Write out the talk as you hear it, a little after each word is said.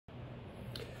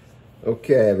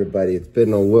Okay, everybody, it's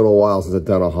been a little while since I've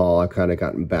done a haul. I've kind of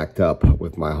gotten backed up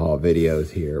with my haul videos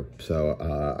here. So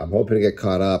I'm hoping to get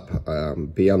caught up.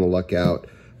 Be on the lookout.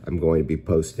 I'm going to be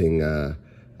posting a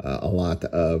lot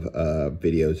of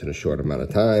videos in a short amount of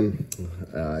time.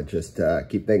 Just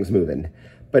keep things moving.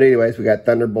 But anyways, we got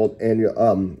Thunderbolt annual.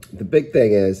 The big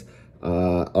thing is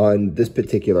on this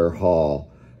particular haul,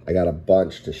 I got a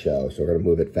bunch to show, so we're going to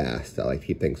move it fast. I like to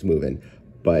keep things moving.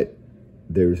 But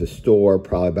there's a store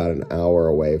probably about an hour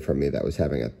away from me that was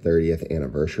having a 30th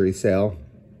anniversary sale.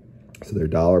 So their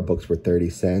dollar books were 30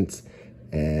 cents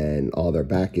and all their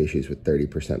back issues were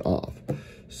 30% off.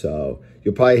 So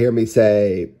you'll probably hear me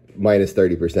say minus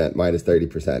 30%, minus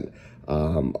 30%,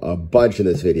 a bunch in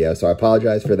this video. So I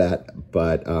apologize for that,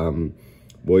 but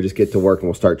we'll just get to work and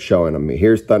we'll start showing them.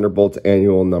 Here's Thunderbolt's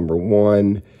annual number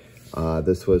 1.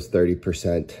 This was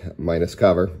 30% minus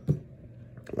cover.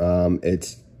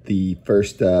 It's the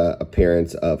first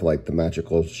appearance of like the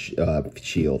magical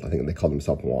shield. I think they called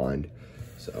themselves Wand.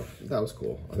 So that was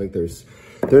cool. I think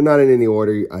they're not in any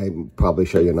order. I'll probably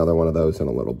show you another one of those in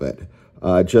a little bit.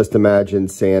 Just Imagine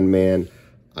Sandman.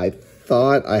 I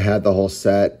thought I had the whole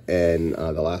set, and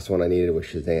the last one I needed was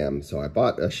Shazam. So I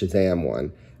bought a Shazam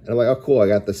one, and I'm like, oh cool, I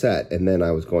got the set. And then I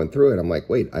was going through it, I'm like,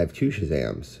 wait, I have 2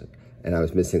 Shazams. And I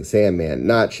was missing Sandman,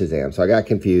 not Shazam. So I got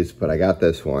confused, but I got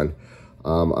this one.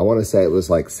 I want to say it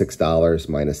was like $6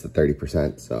 minus the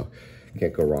 30%, so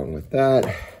can't go wrong with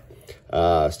that.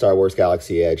 Star Wars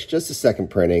Galaxy Edge, just a second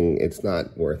printing. It's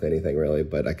not worth anything really,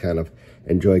 but I kind of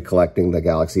enjoy collecting the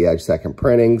Galaxy Edge second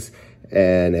printings,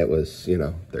 and it was, you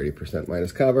know, 30%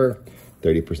 minus cover,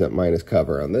 30% minus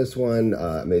cover on this one.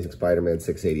 Amazing Spider-Man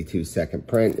 682 second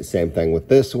print, same thing with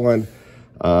this one.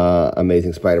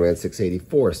 Amazing Spider-Man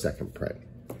 684 second print.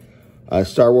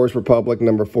 Star Wars Republic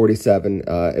number 47,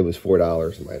 it was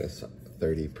 $4 minus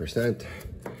 30%.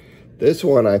 This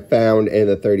one I found in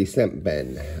the 30-cent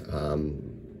bin.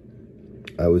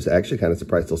 I was actually kind of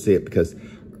surprised to see it because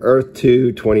Earth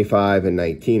 2, 25, and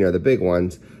 19 are the big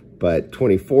ones, but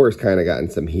 24 has kind of gotten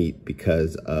some heat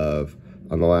because of,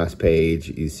 on the last page,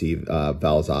 you see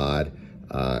Val-Zod,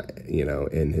 you know,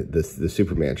 in the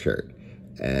Superman shirt.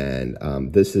 And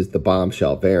this is the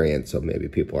bombshell variant, so maybe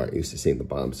people aren't used to seeing the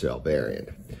bombshell variant.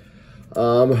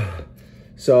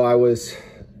 So I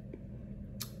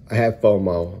have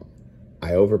FOMO.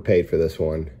 I overpaid for this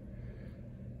one,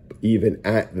 even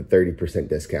at the 30%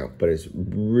 discount, but it's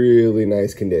really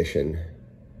nice condition.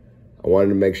 I wanted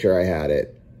to make sure I had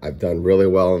it. I've done really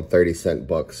well in 30-cent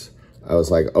books. I was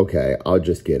like, okay, I'll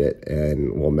just get it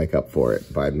and we'll make up for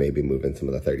it by maybe moving some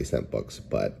of the 30-cent books.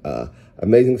 But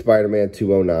Amazing Spider-Man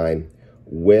 209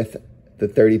 with the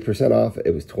 30% off,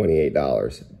 it was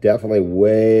 $28. Definitely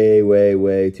way, way,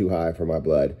 way too high for my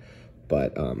blood.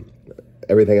 But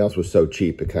everything else was so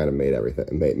cheap, it kind of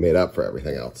made up for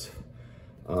everything else.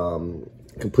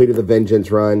 Completed the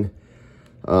Vengeance run.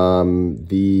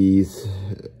 These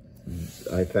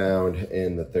I found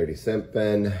in the 30-cent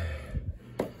bin.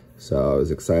 So I was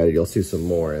excited. You'll see some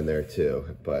more in there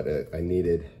too, but I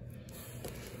needed,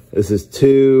 this is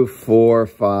 2, 4,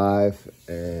 5,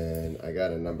 and I got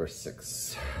a number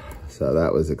 6. So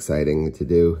that was exciting to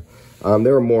do.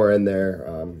 There were more in there.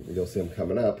 You'll see them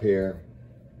coming up here.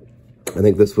 I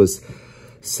think this was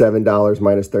 $7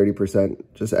 minus 30%.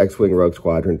 Just X-Wing Rogue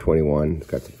Squadron 21. It's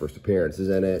got some first appearances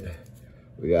in it.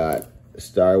 We got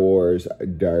Star Wars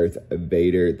Darth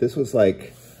Vader. This was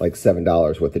like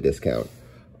 $7 with the discount.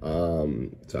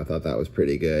 So I thought that was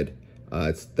pretty good.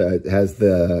 It has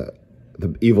the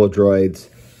evil droids,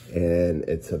 and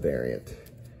it's a variant.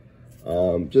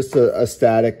 Just a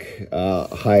static,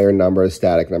 higher number,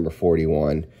 static number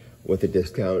 41. With a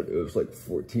discount, it was like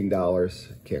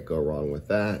 $14. Can't go wrong with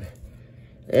that.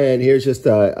 And here's just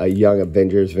a Young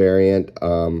Avengers variant.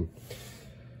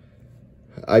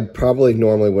 I probably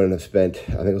normally wouldn't have spent,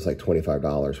 I think it was like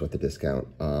 $25 with the discount,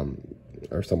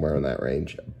 or somewhere in that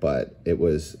range. But it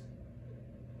was,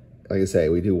 like I say,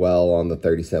 we do well on the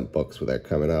 30-cent books with that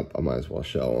coming up. I might as well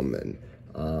show them. And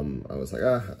I was like,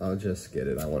 I'll just get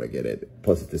it. I want to get it.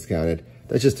 Plus it's discounted.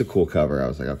 That's just a cool cover. I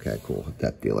was like, okay, cool.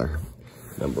 Death Dealer,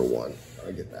 number 1.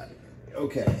 I'll get that.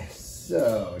 Okay,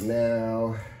 so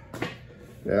now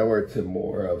we're to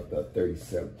more of the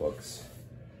 30-cent books.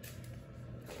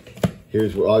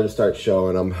 Here's where I'll just start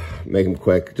showing them, make them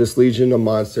quick. Just Legion of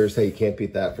Monsters. Hey, you can't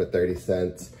beat that for 30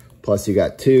 cents. Plus you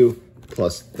got 2,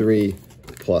 plus 3,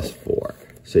 plus 4.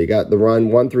 So you got the run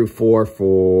 1 through 4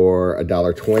 for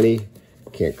 $1.20.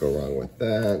 Can't go wrong with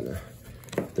that.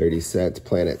 30 cents.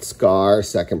 Planet Scar,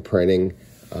 second printing,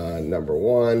 number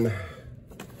 1.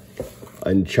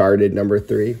 Uncharted, number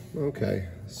 3. Okay.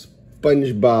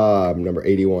 SpongeBob, number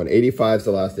 81. 85 is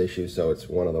the last issue, so it's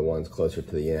one of the ones closer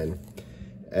to the end.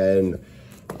 And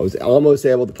I was almost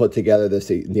able to put together this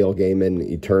Neil Gaiman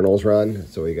Eternals run.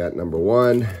 So we got number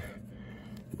 1,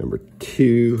 number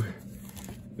 2,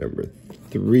 number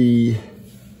 3.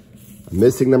 I'm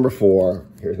missing number 4.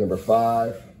 Here's number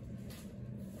 5.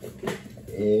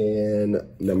 And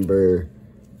number...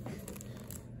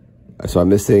 So I'm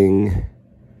missing...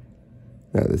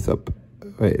 Now this up...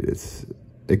 Wait,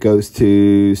 it goes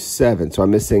to 7. So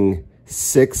I'm missing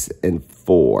 6 and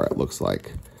 4, it looks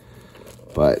like.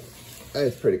 But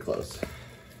it's pretty close.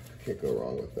 Can't go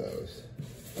wrong with those.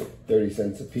 30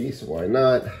 cents a piece, why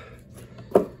not?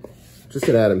 Just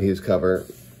an Adam Hughes cover.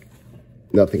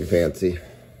 Nothing fancy.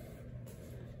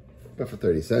 But for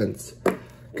 30 cents.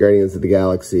 Guardians of the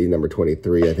Galaxy, number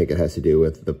 23. I think it has to do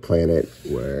with the planet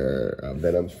where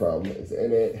Venom's from is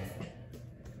in it.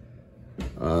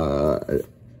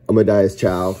 Amadeus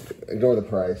Chow. Ignore the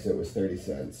price. It was 30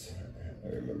 cents. I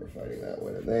remember finding that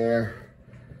one in there.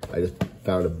 I just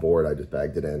found a board. I just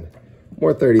bagged it in.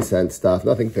 More 30 cent stuff.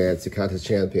 Nothing fancy. Contest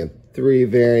Champion 3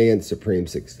 variant. Supreme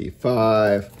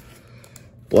 65.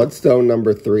 Bloodstone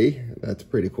number 3. That's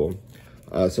pretty cool.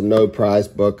 Some no prize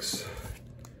books.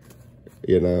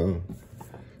 You know,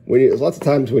 lots of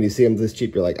times when you see them this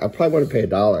cheap, you're like, I probably want to pay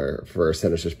 $1 for a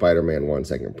Sinister Spider-Man 1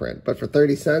 second print. But for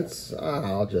 30 cents,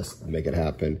 I'll just make it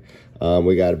happen.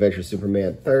 We got Adventure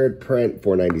Superman 3rd print,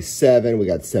 $4.97. We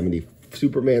got 70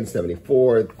 Superman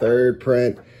 74, 3rd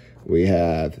print. We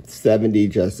have 70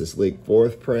 Justice League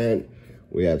 4th print.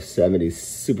 We have 70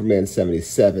 Superman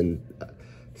 77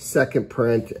 2nd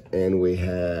print. And we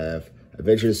have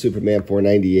Adventures of Superman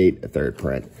 498, a 3rd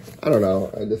print. I don't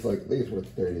know. I just like, I think it's worth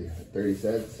 30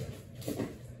 cents.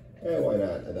 And why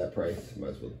not at that price? Might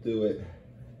as well do it.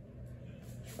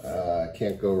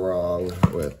 Can't go wrong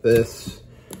with this.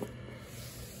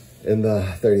 In the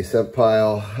 30 cent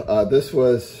pile. This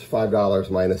was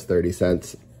 $5 minus 30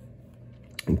 cents.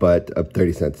 But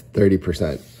 30 cents,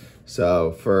 30%.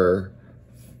 So for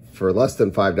less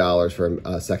than $5 for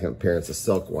a second appearance of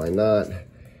Silk, why not?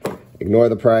 Ignore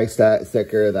the price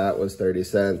sticker. That was 30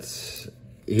 cents.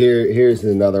 Here's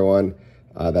another one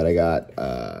that I got.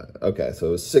 Okay, so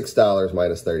it was $6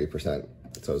 minus 30%.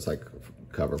 So it's like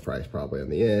cover price probably in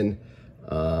the end.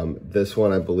 This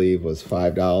one I believe was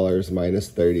 $5 minus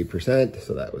 30%,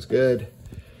 so that was good.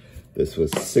 This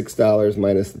was $6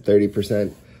 minus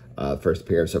 30%. First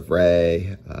appearance of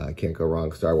Rey. Can't go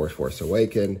wrong. Star Wars Force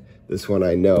Awakens. This one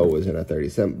I know was in a 30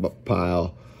 cent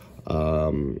pile.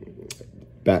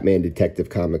 Batman Detective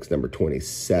Comics number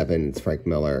 27. It's Frank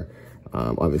Miller.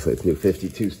 Obviously it's New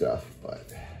 52 stuff, but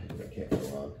I can't go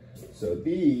wrong. So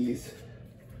these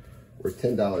were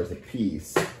 $10 a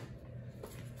piece.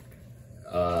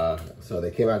 So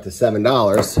they came out to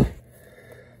 $7.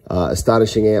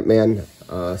 Astonishing Ant-Man,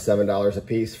 $7 a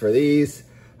piece for these.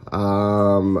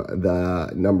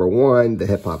 The number 1, the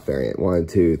hip hop variant, 1,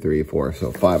 2, 3, 4,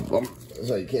 so 5 of them.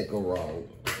 So you can't go wrong.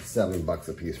 $7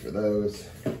 a piece for those.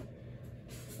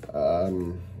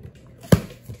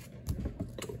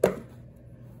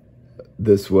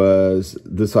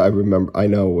 This I remember, I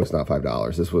know was not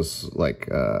 $5. This was like,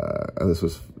 this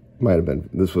was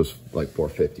like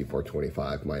 $4.50,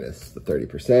 $4.25 minus the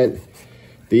 30%.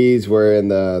 These were in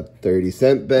the 30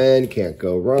 cent bin. Can't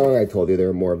go wrong. I told you there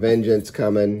were more Vengeance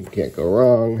coming. Can't go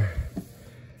wrong.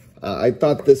 I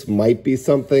thought this might be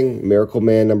something. Miracle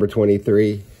Man number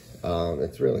 23.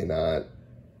 It's really not.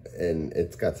 And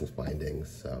it's got some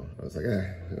bindings. So I was like,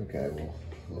 okay,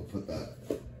 we'll put that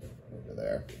over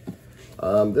there.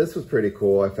 This was pretty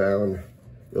cool. I found,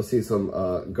 you'll see some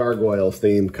Gargoyles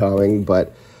themed coming,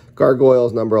 but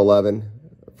Gargoyles number 11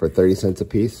 for 30 cents a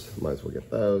piece. Might as well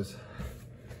get those.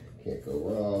 Can't go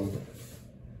wrong.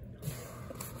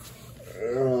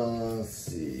 Let's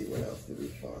see, what else did we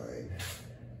find?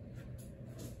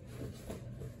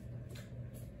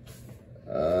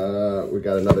 We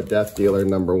got another Death Dealer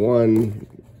number 1,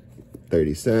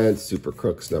 30 cents. Super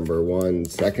Crooks number 1,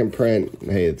 2nd print.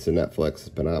 Hey, it's a Netflix, it's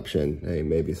been optioned. Hey,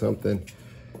 maybe something.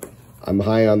 I'm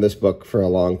high on this book for a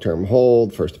long-term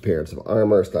hold. First appearance of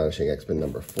Armor, Astonishing X-Men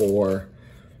number 4.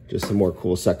 Just some more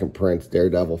cool 2nd prints.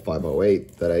 Daredevil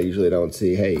 508 that I usually don't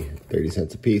see. Hey, 30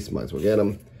 cents a piece, might as well get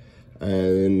them.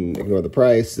 And ignore the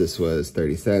price. This was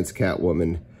 30 cents.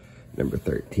 Catwoman number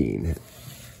 13.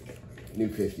 New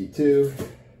 52.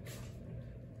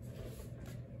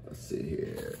 Let's see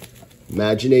here.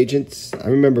 Imagine Agents. I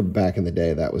remember back in the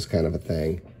day that was kind of a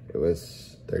thing. It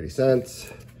was 30 cents.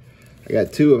 I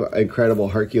got 2 of Incredible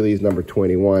Hercules number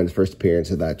 21. First appearance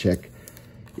of that chick.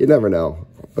 You never know.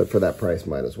 But for that price,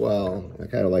 might as well. I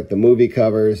kind of like the movie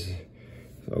covers.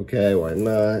 Okay, why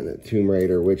not? Tomb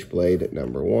Raider Witchblade at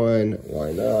 #1.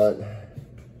 Why not?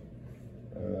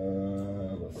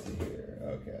 Let's see here.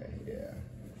 Okay, yeah.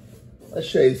 Let's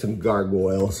show you some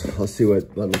gargoyles. Let's see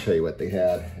what, let me show you what they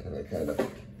had. And I kind of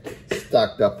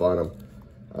stocked up on them.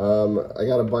 I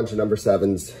got a bunch of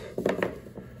 #7s.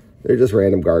 They're just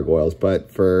random gargoyles,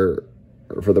 but for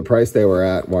the price they were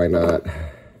at, why not?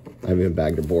 I haven't even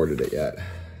bagged or boarded it yet.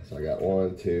 So I got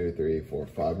 1, 2, 3, 4,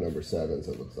 5 #7s,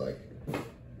 it looks like.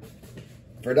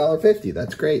 For $1.50,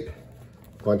 that's great.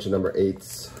 Bunch of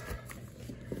 #8s.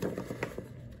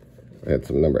 I had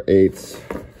some #8s,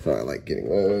 so I like getting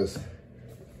those.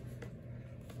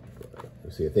 We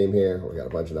see a theme here. We got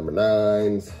a bunch of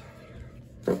 #9s.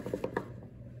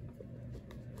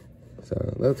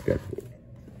 So that's good.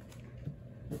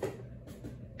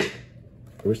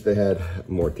 I wish they had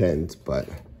more 10s, but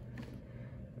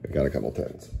I got a couple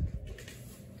 10s.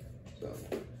 So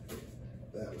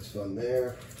that was fun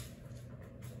there.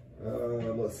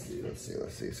 Let's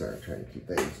see. Sorry, I'm trying to keep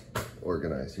things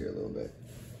organized here a little bit.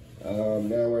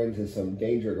 Now we're into some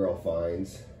Danger Girl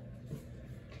finds.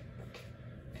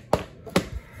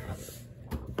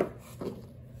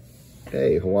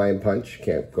 Hey, Hawaiian Punch,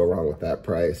 can't go wrong with that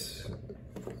price.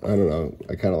 I don't know,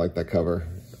 I kind of like that cover.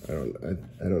 I don't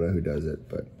know who does it,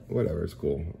 but whatever, it's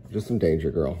cool. Just some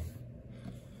Danger Girl.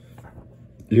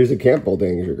 Here's a Campbell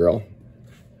Danger Girl.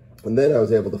 And then I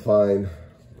was able to find,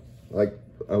 like,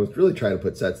 I was really trying to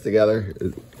put sets together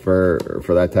for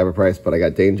that type of price, but I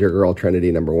got Danger Girl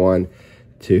Trinity #1,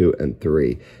 2, and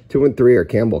 3. 2 and 3 are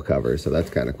Campbell covers, so that's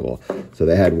kind of cool. So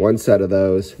they had one set of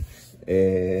those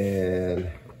and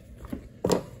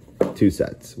 2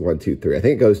 sets, 1, 2, 3. I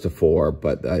think it goes to 4,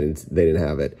 but they didn't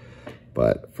have it.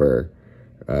 But for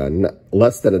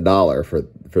less than $1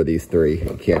 for these 3,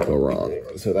 you can't go wrong.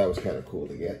 So that was kind of cool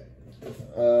to get.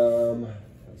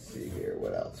 Let's see here,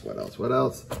 what else?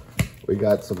 We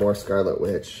got some more Scarlet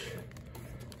Witch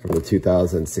from the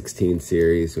 2016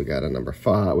 series. We got a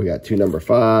 #5. We got 2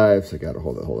 #5s. I got to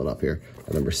hold it up here.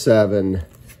 A #7,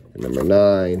 a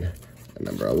 #9, a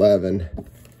 #11,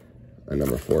 a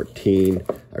 #14.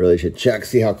 I really should check,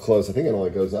 see how close. I think it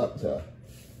only goes up to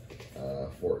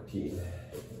 14.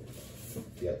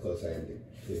 See how close I am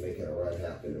to making a run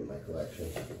happen in my collection.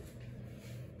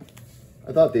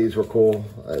 I thought these were cool.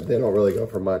 They don't really go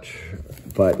for much,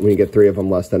 but when you get 3 of them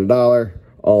less than $1,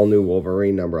 all new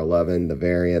Wolverine #11, the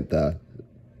variant, the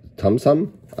Tum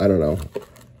Sum. I don't know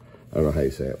how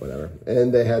you say it, whatever.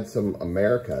 And they had some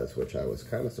Americas, which I was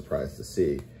kind of surprised to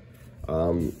see.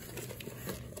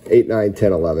 8, 9,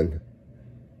 10, 11.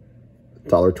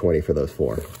 $1.20 for those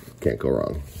 4. Can't go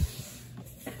wrong.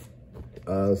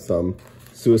 Some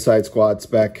Suicide Squad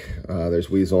spec.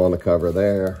 There's Weasel on the cover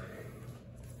there.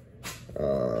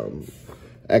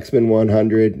 X-Men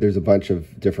 100. There's a bunch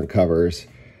of different covers.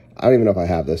 I don't even know if I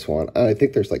have this one. I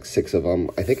think there's like 6 of them.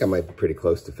 I think I might be pretty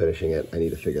close to finishing it. I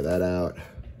need to figure that out.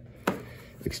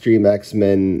 Extreme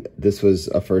X-Men. This was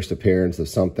a first appearance of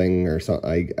something or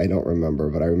something. I don't remember,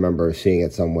 but I remember seeing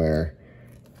it somewhere.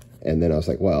 And then I was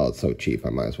like, well, it's so cheap, I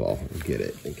might as well get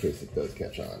it in case it does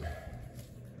catch on.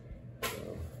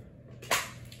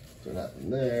 So nothing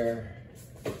there.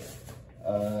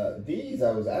 These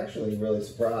I was actually really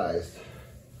surprised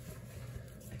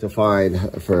to find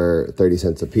for 30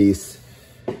 cents a piece.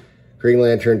 Green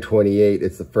Lantern 28.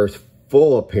 It's the first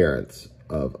full appearance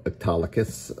of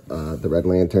Autolycus, the Red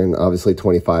Lantern. Obviously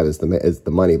 25 is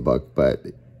the money book, but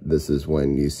this is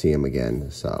when you see him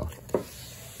again. So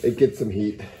it gets some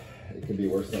heat. It could be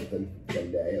worth something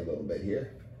someday, a little bit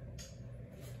here.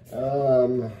 I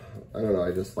don't know,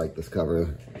 I just like this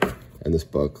cover and this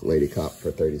book, Lady Cop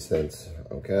for 30 cents.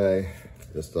 Okay,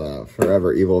 just a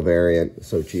Forever Evil variant,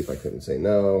 so cheap I couldn't say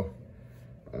no.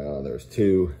 There's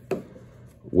 2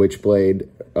 Witchblade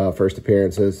first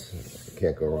appearances,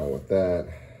 can't go wrong with that.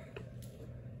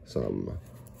 Some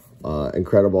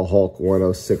Incredible Hulk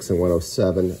 106 and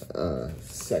 107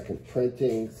 second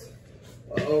printings.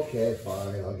 Okay,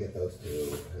 fine, I'll get those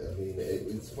 2. I mean,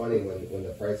 it's funny when the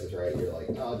price is right, you're like,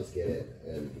 oh, I'll just get it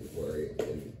and worry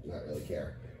and not really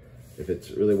care if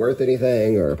it's really worth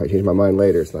anything, or if I change my mind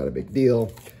later, it's not a big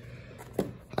deal.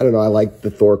 I don't know, I like the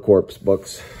Thor Corps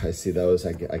books. I see those,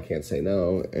 I can't say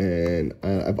no. And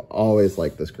I've always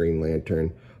liked this Green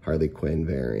Lantern Harley Quinn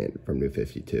variant from New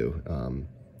 52.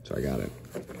 So I got it.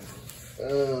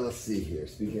 Let's see here,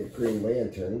 speaking of Green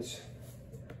Lanterns,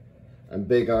 I'm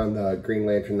big on the Green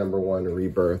Lantern #1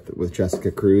 Rebirth with Jessica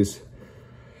Cruz.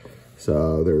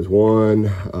 So there's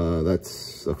one,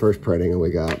 that's the first printing, and we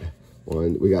got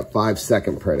 5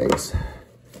 second printings.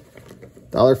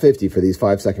 $1.50 for these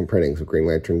 5 second printings of Green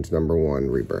Lanterns #1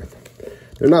 Rebirth.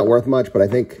 They're not worth much, but I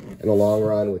think in the long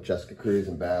run with Jessica Cruz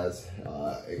and Baz,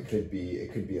 it could be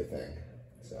a thing.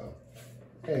 So,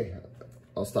 hey,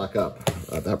 I'll stock up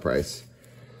at that price.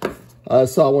 I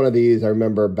saw one of these. I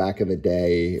remember back in the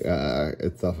day.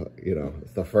 It's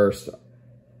the first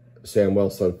Sam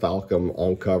Wilson Falcon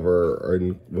on cover or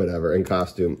in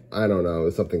costume. I don't know.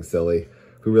 It's something silly.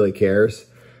 Who really cares?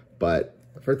 But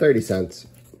for 30 cents.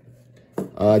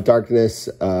 Darkness,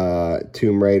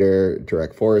 Tomb Raider,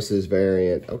 Direct Forces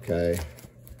variant. Okay.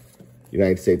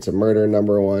 United States of Murder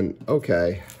 #1.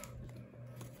 Okay.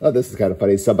 Oh, this is kind of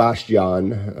funny.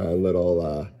 Sebastian,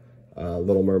 Little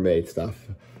Mermaid stuff.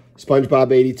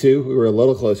 SpongeBob 82. We were a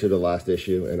little closer to the last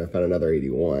issue, and I found another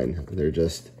 81. They're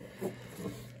just...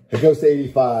 It goes to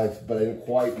 85, but I didn't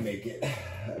quite make it.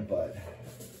 But,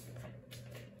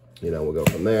 we'll go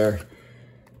from there.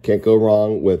 Can't go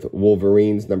wrong with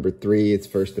Wolverines #3. Its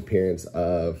first appearance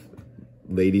of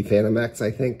Lady Phantom X, I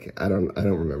think. I don't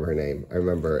remember her name. I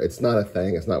remember it's not a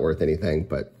thing. It's not worth anything,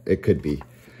 but it could be.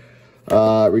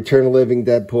 Return of Living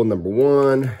Deadpool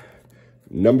 #1.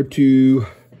 #2.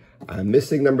 I'm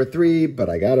missing #3, but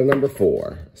I got a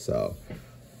 #4. So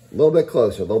a little bit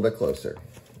closer.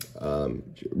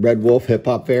 Red Wolf Hip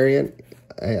Hop variant.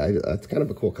 Hey, that's kind of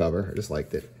a cool cover. I just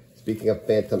liked it. Speaking of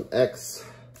Phantom X,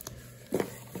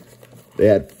 they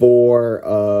had 4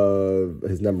 of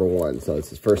his #1, so it's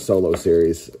his first solo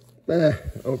series.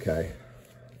 Okay.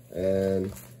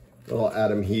 And little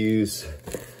Adam Hughes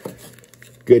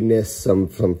goodness, some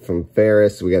from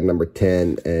Ferris. We got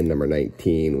 #10 and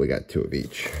 #19. We got 2 of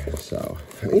each. So,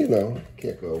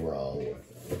 can't go wrong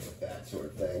with that sort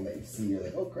of thing that you see. You're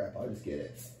like, oh crap, I'll just get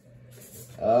it.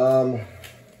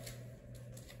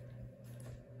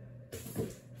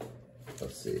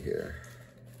 Let's see here.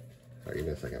 All right, give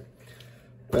me a second.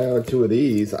 Found 2 of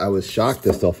these. I was shocked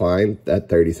to still find at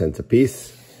 30 cents a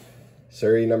piece.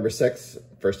 Suri #6.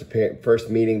 First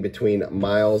meeting between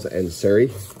Miles and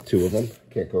Suri. 2 of them.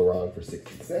 Can't go wrong for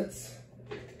 60 cents.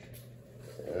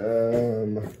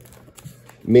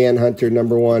 Manhunter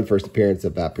 #1. First appearance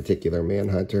of that particular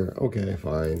Manhunter. Okay,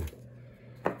 fine.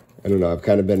 I don't know. I've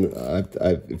kind of been...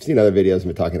 I've seen other videos and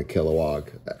been talking to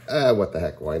Kilowog. What the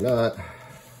heck? Why not?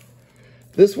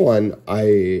 This one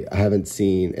I haven't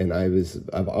seen, and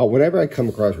whenever I come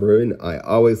across Rune, I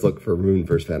always look for Rune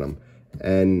vs. Venom,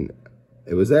 and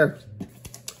it was there.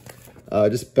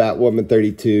 Just Batwoman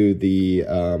 32, the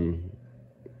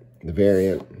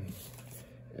variant,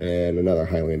 and another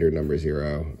Highlander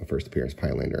 #0, first appearance of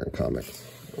Highlander in comics.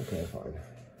 Okay, fine.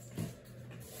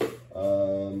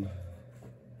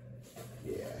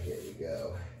 Yeah, here you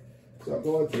go. So I'm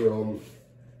going through them,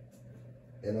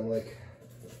 and I'm like,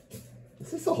 is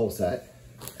this a whole set?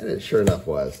 And it sure enough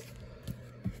was.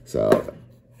 So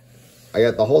I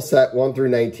got the whole set 1 through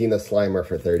 19 of Slimer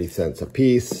for 30 cents a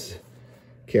piece.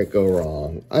 Can't go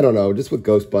wrong. I don't know, just with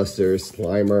Ghostbusters,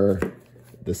 Slimer,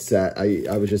 the set.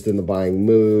 I was just in the buying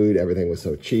mood. Everything was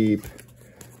so cheap.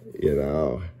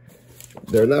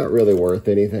 They're not really worth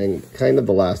anything. Kind of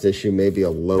the last issue, maybe a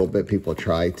little bit people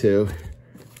tried to.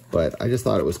 But I just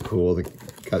thought it was cool to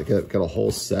get a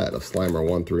whole set of Slimer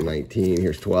 1 through 19.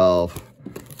 Here's 12.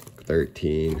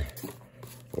 13,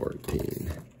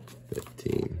 14,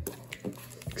 15,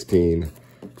 16,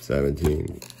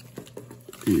 17,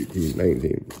 18,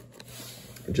 19.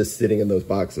 Just sitting in those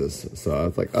boxes. So I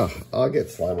was like, oh, I'll get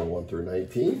Slimer 1 through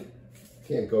 19.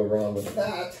 Can't go wrong with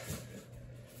that.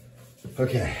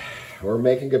 Okay, we're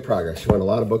making good progress. Showing a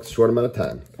lot of books, short amount of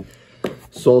time.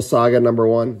 Soul Saga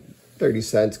 #1, 30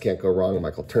 cents. Can't go wrong.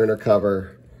 Michael Turner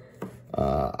cover.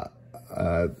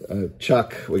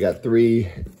 Chuck, we got 3,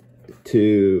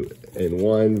 2, and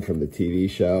 1 from the TV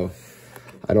show.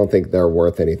 I don't think they're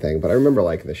worth anything, but I remember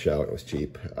liking the show. It was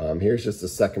cheap. Here's just a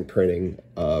second printing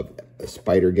of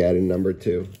Spider-Geddon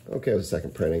 #2. Okay, it was a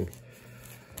second printing.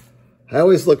 I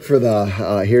always look for the,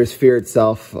 here's Fear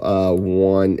Itself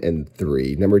 1 and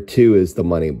 3. #2 is the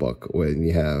money book when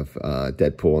you have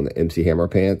Deadpool and the MC Hammer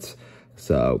pants.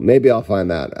 So maybe I'll find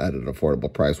that at an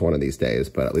affordable price one of these days,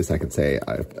 but at least I can say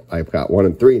I've got 1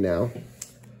 and 3 now.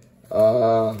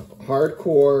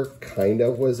 Hardcore kind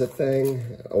of was a thing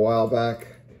a while back,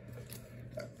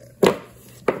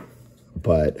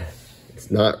 but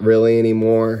it's not really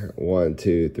anymore. 1,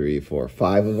 2, 3, 4,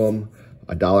 5 of them.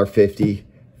 $1.50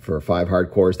 for 5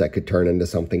 hardcores that could turn into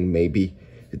something maybe.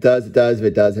 If it does, it does. If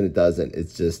it doesn't, it doesn't.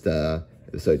 It's just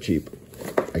it's so cheap.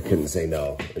 I couldn't say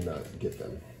no and not get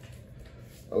them.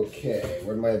 Okay,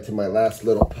 we're to my last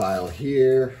little pile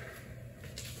here.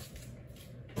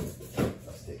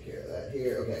 Let's take care of that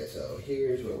here. Okay, so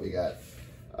here's what we got.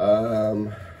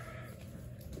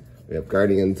 We have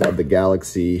Guardians of the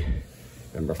Galaxy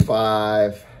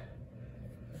 #5.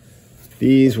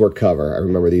 These were cover. I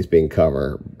remember these being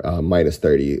cover, minus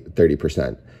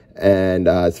 30%. And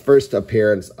it's first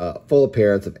appearance, full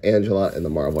appearance of Angela in the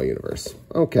Marvel Universe.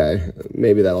 Okay,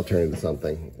 maybe that'll turn into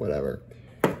something, whatever.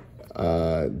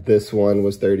 This one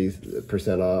was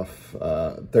 30% off,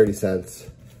 30 cents.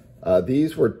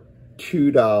 These were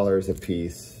 $2 a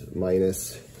piece,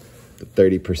 minus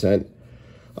 30%.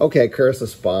 Okay, Curse of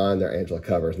Spawn, their Angela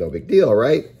covers, no big deal,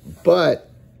 right? But,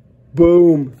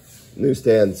 boom,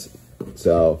 newsstands.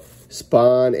 So,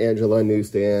 Spawn, Angela,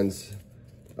 newsstands.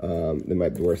 They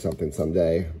might be worth something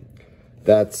someday.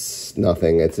 That's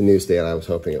nothing. It's a newsstand. I was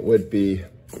hoping it would be.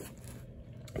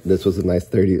 This was a nice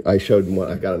 30. I showed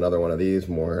one. I got another one of these,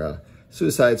 more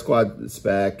Suicide Squad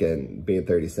spec, and being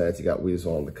 30 cents, you got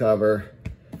Weasel on the cover.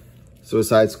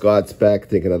 Suicide Squad spec,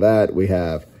 thinking of that. We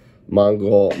have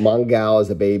Mongul as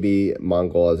a baby,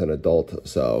 Mongul as an adult.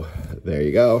 So there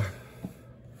you go.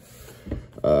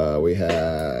 We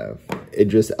have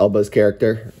Idris Elba's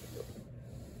character,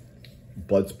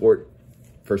 Bloodsport,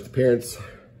 first appearance.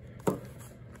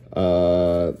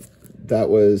 That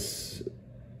was,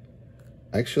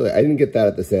 actually, I didn't get that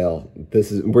at the sale.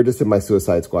 We're just in my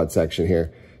Suicide Squad section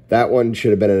here. That one should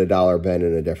have been in a dollar bin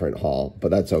in a different haul, but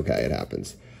that's okay, it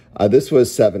happens. This was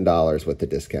 $7 with the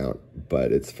discount,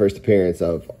 but it's first appearance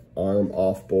of Arm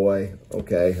Off Boy,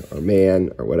 okay, or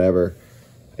Man, or whatever.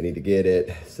 I need to get it.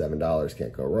 $7,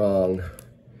 can't go wrong.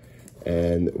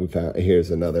 And we found,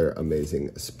 here's another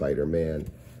amazing Spider-Man.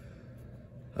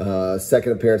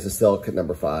 Second appearance of Silk at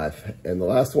number 5. And the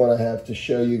last one I have to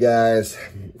show you guys,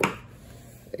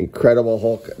 Incredible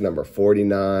Hulk, number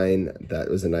 49. That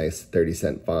was a nice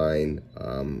 30-cent find.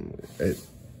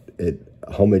 It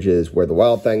homages Where the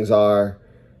Wild Things Are.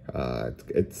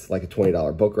 It's like a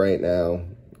 $20 book right now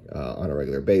on a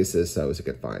regular basis, so it was a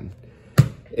good find.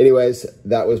 Anyways,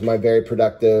 that was my very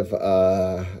productive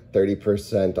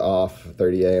 30% off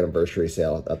 30th anniversary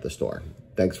sale at the store.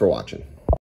 Thanks for watching.